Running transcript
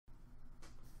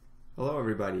Hello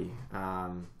everybody.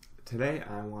 Today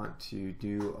I want to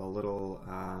do a little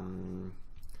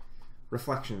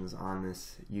reflections on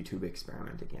this YouTube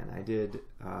experiment again. I did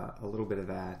a little bit of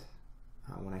that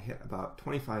when I hit about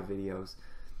 25 videos,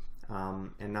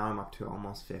 and now I'm up to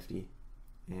almost 50,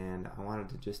 and I wanted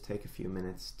to just take a few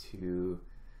minutes to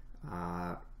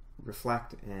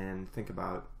reflect and think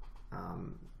about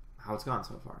how it's gone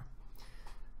so far.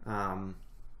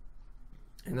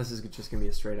 And this is just going to be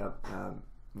a straight up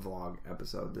vlog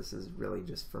episode. This is really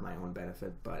just for my own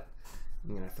benefit, but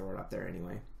I'm going to throw it up there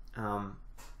anyway.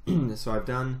 So I've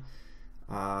done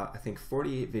I think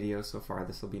 48 videos so far.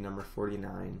 This will be number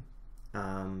 49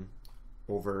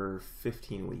 over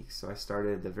 15 weeks. So I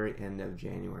started at the very end of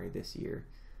January this year,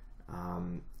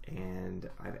 and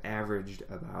I've averaged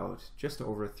about just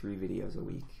over 3 videos a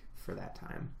week for that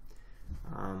time.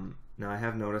 Now I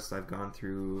have noticed I've gone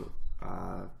through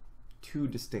 2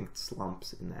 distinct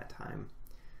slumps in that time.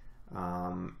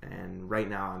 And right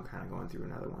now I'm kind of going through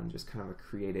another one, just kind of a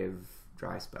creative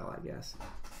dry spell, I guess.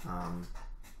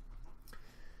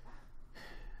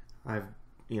 I've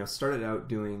started out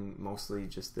doing mostly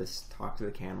just this talk to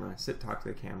the camera, talk to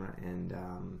the camera, and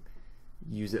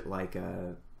use it like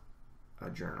a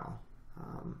journal.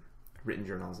 Written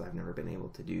journals I've never been able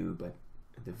to do, but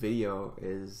the video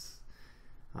is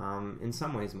in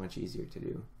some ways much easier to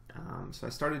do. So I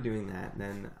started doing that, and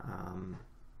then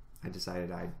I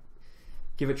decided I'd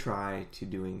give a try to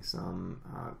doing some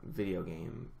video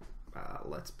game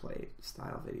let's play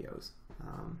style videos.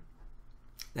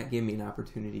 That gave me an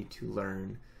opportunity to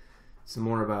learn some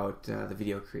more about the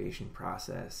video creation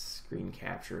process, screen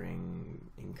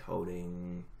capturing,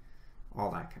 encoding,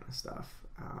 all that kind of stuff,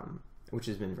 which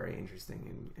has been very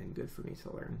interesting and good for me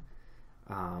to learn.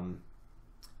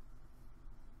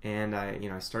 And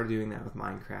I started doing that with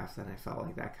Minecraft, and I felt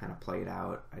like that kind of played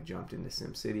out. I jumped into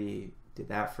SimCity, did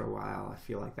that for a while. I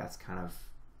feel like that's kind of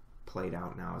played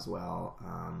out now as well.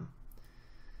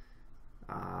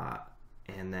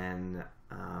 And then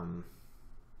I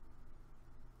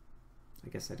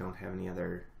guess I don't have any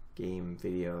other game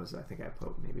videos. I think I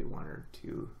put maybe 1 or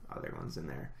 2 other ones in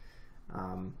there.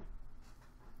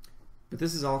 But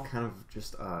this is all kind of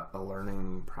just a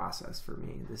learning process for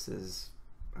me. This is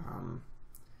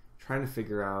trying to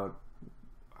figure out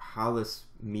how this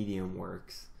medium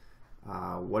works,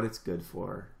 what it's good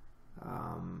for,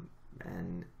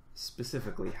 and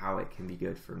specifically how it can be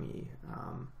good for me.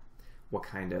 What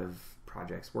kind of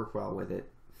projects work well with it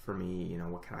for me?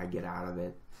 What can I get out of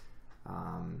it?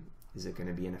 Is it going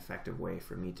to be an effective way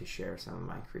for me to share some of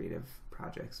my creative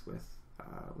projects with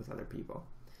other people?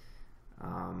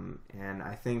 And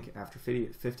I think after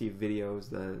 50 videos,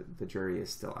 the jury is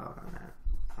still out on that.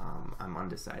 I'm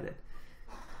undecided.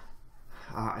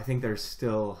 I think there's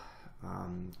still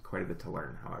quite a bit to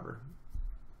learn, however.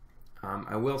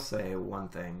 I will say one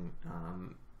thing,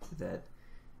 that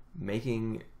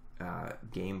making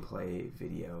gameplay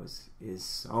videos is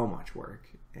so much work,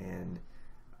 and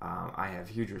I have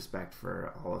huge respect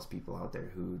for all those people out there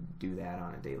who do that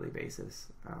on a daily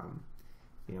basis.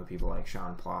 People like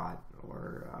Sean Plott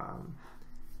or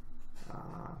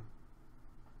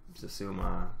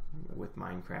Zasuma with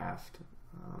Minecraft,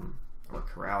 or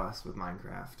Corrales with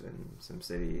Minecraft and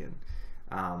SimCity, and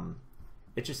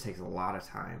it just takes a lot of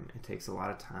time. It takes a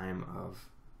lot of time of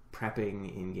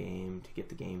prepping in game to get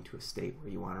the game to a state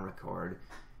where you want to record.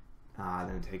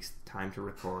 Then it takes time to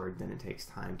record. Then it takes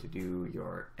time to do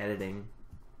your editing.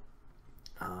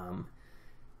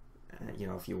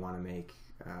 If you want to make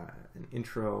an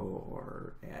intro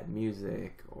or add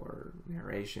music or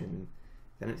narration,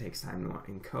 then it takes time to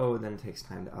encode. Then it takes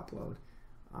time to upload.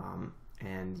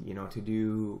 And to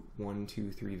do 1,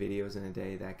 2, 3 videos in a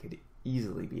day, that could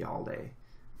easily be all day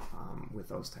with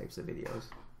those types of videos.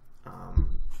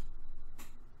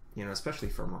 Especially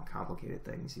for more complicated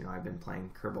things. I've been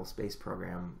playing Kerbal Space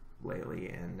Program lately,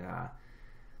 and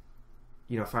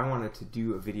if I wanted to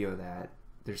do a video that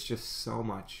there's so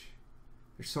much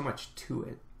to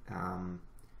it.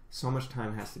 So much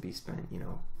time has to be spent,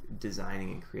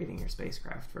 designing and creating your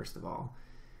spacecraft, first of all.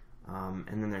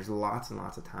 And then there's lots and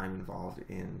lots of time involved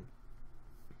in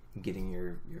getting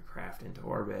your craft into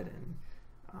orbit, and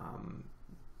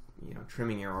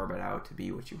trimming your orbit out to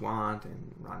be what you want,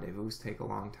 and rendezvous take a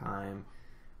long time.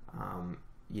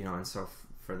 And so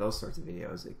for those sorts of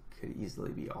videos, it could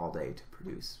easily be all day to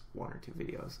produce 1 or 2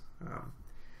 videos.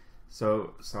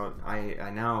 So I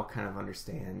now kind of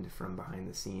understand from behind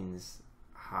the scenes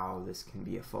how this can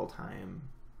be a full-time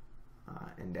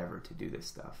endeavor to do this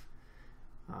stuff.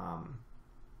 I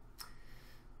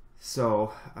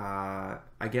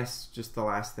guess just the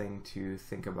last thing to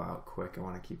think about quick, I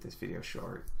want to keep this video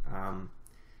short,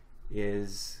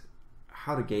 is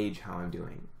how to gauge how I'm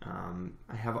doing.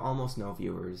 I have almost no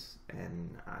viewers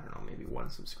and I don't know, maybe 1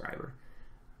 subscriber.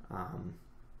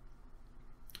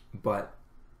 But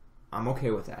I'm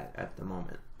okay with that at the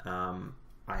moment.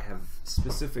 I have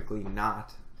specifically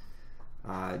not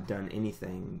done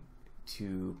anything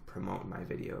to promote my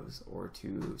videos or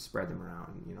to spread them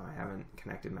around. You know, I haven't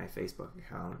connected my Facebook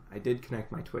account. I did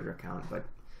connect my Twitter account, but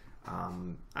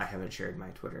I haven't shared my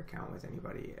Twitter account with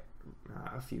anybody.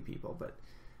 A few people, but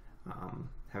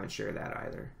haven't shared that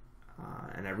either.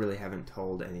 And I really haven't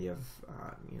told any of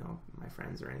you know, my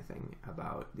friends or anything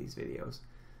about these videos.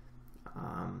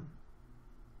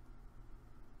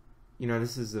 You know,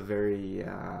 this is a very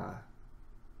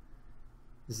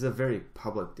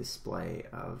public display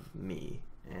of me,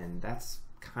 and that's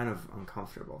kind of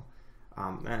uncomfortable.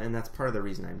 And that's part of the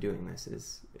reason I'm doing this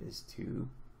is to,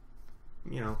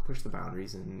 you know, push the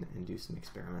boundaries and do some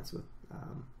experiments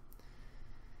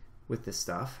with this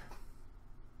stuff.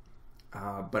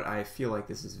 But I feel like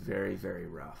this is very, very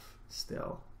rough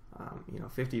still. You know,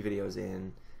 50 videos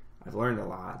in, I've learned a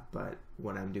lot, but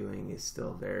what I'm doing is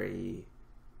still very,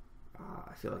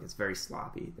 I feel like it's very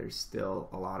sloppy. There's still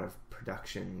a lot of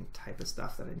production type of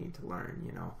stuff that I need to learn,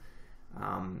 you know.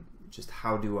 Just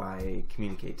how do I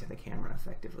communicate to the camera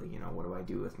effectively? You know, what do I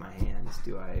do with my hands?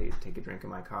 Do I take a drink of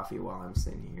my coffee while I'm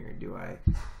sitting here? Do I,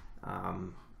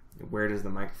 where does the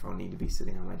microphone need to be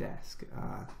sitting on my desk?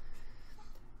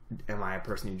 Am I a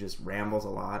person who just rambles a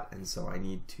lot, and so I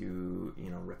need to, you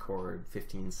know, record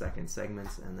 15-second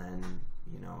segments and then,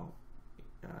 you know,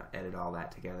 edit all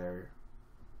that together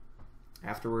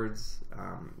afterwards?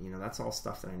 You know, that's all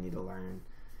stuff that I need to learn.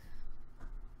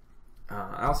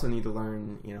 I also need to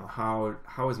learn, you know, how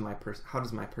does my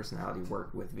personality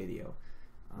work with video?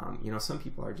 You know, some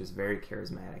people are just very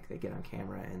charismatic. They get on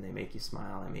camera and they make you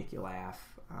smile, they make you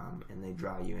laugh, and they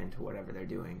draw you into whatever they're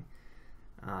doing.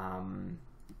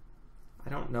 I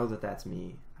don't know that that's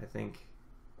me. I think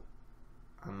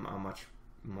I'm a much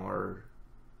more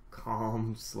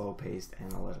calm, slow-paced,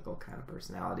 analytical kind of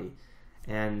personality,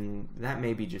 and that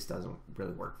maybe just doesn't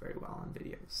really work very well on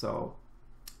video. So,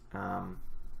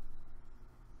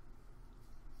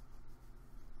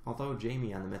 although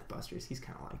Jamie on the Mythbusters, he's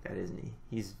kind of like that, isn't he?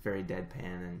 He's very deadpan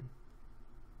and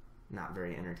not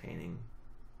very entertaining.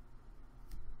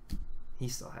 He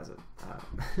still has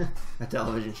a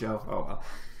television show. Oh well.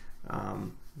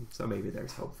 So maybe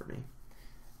there's hope for me.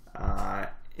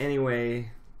 Anyway,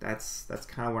 that's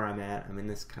kind of where I'm at. I'm in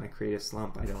this kind of creative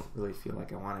slump. I don't really feel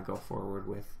like I want to go forward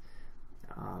with.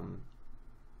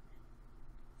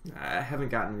 I haven't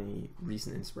gotten any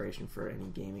recent inspiration for any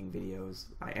gaming videos.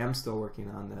 I am still working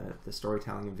on the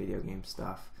storytelling and video game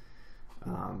stuff.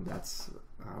 That's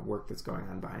work that's going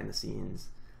on behind the scenes.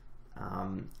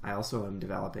 I also am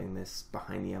developing this back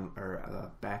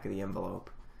of the envelope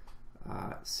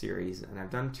series, and I've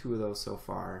done 2 of those so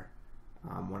far.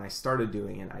 When I started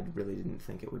doing it, I really didn't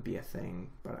think it would be a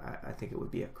thing, but I think it would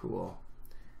be a cool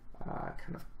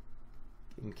kind of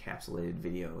encapsulated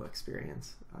video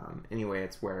experience. Anyway,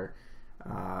 it's where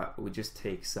we just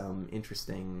take some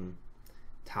interesting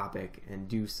topic and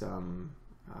do some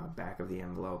back of the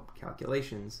envelope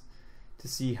calculations to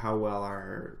see how well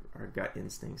our gut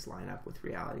instincts line up with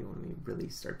reality when we really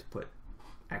start to put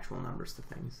actual numbers to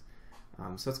things.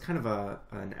 So it's kind of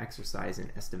an exercise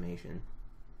in estimation,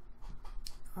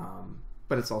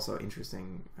 but it's also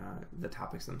interesting. The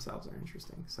topics themselves are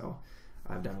interesting. So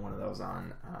I've done one of those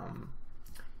on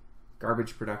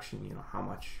garbage production. You know, how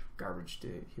much garbage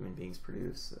do human beings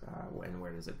produce, and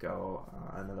where does it go?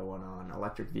 Another one on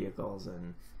electric vehicles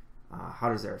and how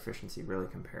does their efficiency really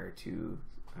compare to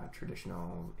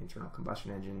traditional internal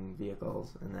combustion engine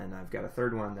vehicles. And then I've got a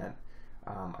third one that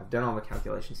I've done all the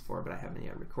calculations for, but I haven't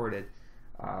yet recorded,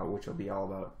 which will be all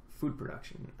about food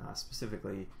production,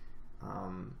 specifically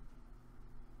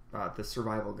the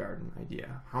survival garden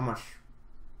idea. How much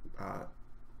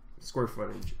square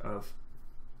footage of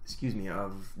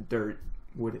dirt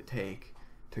would it take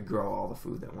to grow all the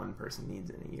food that one person needs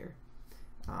in a year?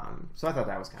 So I thought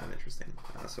that was kind of interesting.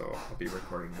 So I'll be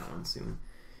recording that one soon.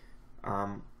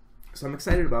 So I'm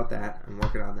excited about that. I'm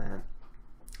working on that.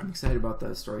 I'm excited about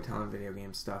the storytelling video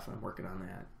game stuff. I'm working on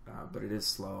that, but it is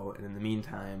slow. And in the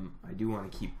meantime, I do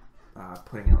want to keep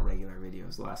putting out regular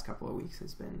videos. The last couple of weeks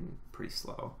has been pretty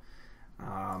slow.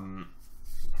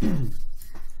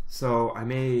 So I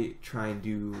may try and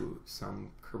do some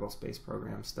Kerbal Space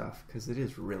Program stuff because it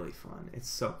is really fun. It's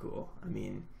so cool. I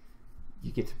mean,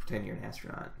 you get to pretend you're an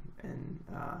astronaut, and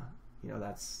you know,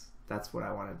 that's what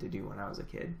I wanted to do when I was a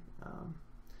kid,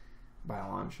 by a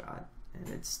long shot. And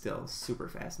it's still super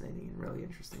fascinating and really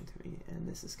interesting to me. And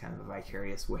this is kind of a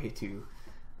vicarious way to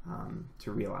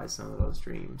to realize some of those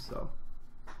dreams. So,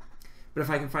 but if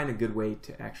I can find a good way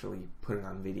to actually put it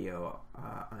on video,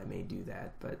 I may do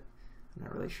that, but I'm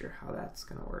not really sure how that's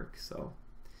going to work. So,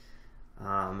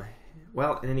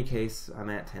 well, in any case, I'm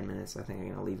at 10 minutes. I think I'm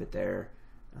going to leave it there.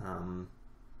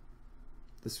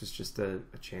 This was just a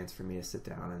chance for me to sit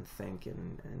down and think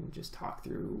and just talk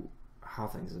through how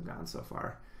things have gone so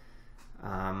far.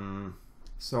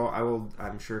 So I will,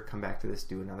 I'm sure, come back to this,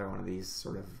 do another one of these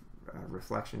sort of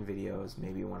reflection videos,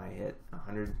 maybe when I hit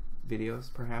 100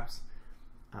 videos, perhaps,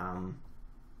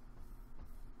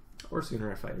 or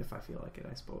sooner if I feel like it,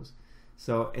 I suppose.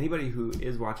 So anybody who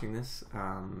is watching this,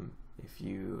 if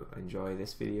you enjoy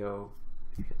this video,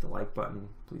 hit the like button.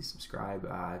 Please subscribe.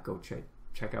 Go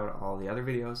check out all the other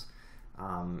videos.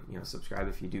 You know, subscribe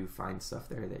if you do find stuff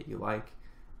there that you like.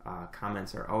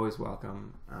 Comments are always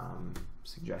welcome.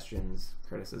 Suggestions,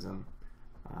 criticism,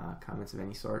 comments of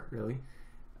any sort, really.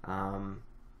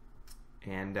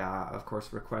 And of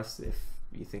course, requests if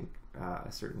you think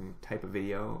a certain type of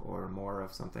video or more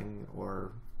of something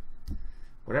or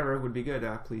whatever would be good.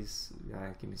 Please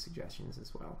give me suggestions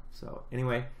as well. So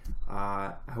anyway,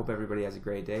 I hope everybody has a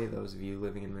great day. Those of you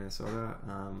living in Minnesota,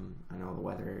 I know the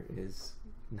weather is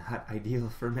not ideal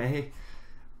for May,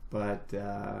 but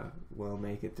we'll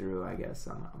make it through, I guess,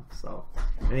 somehow. So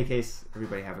in any case,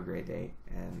 everybody have a great day,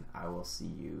 and I will see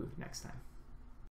you next time.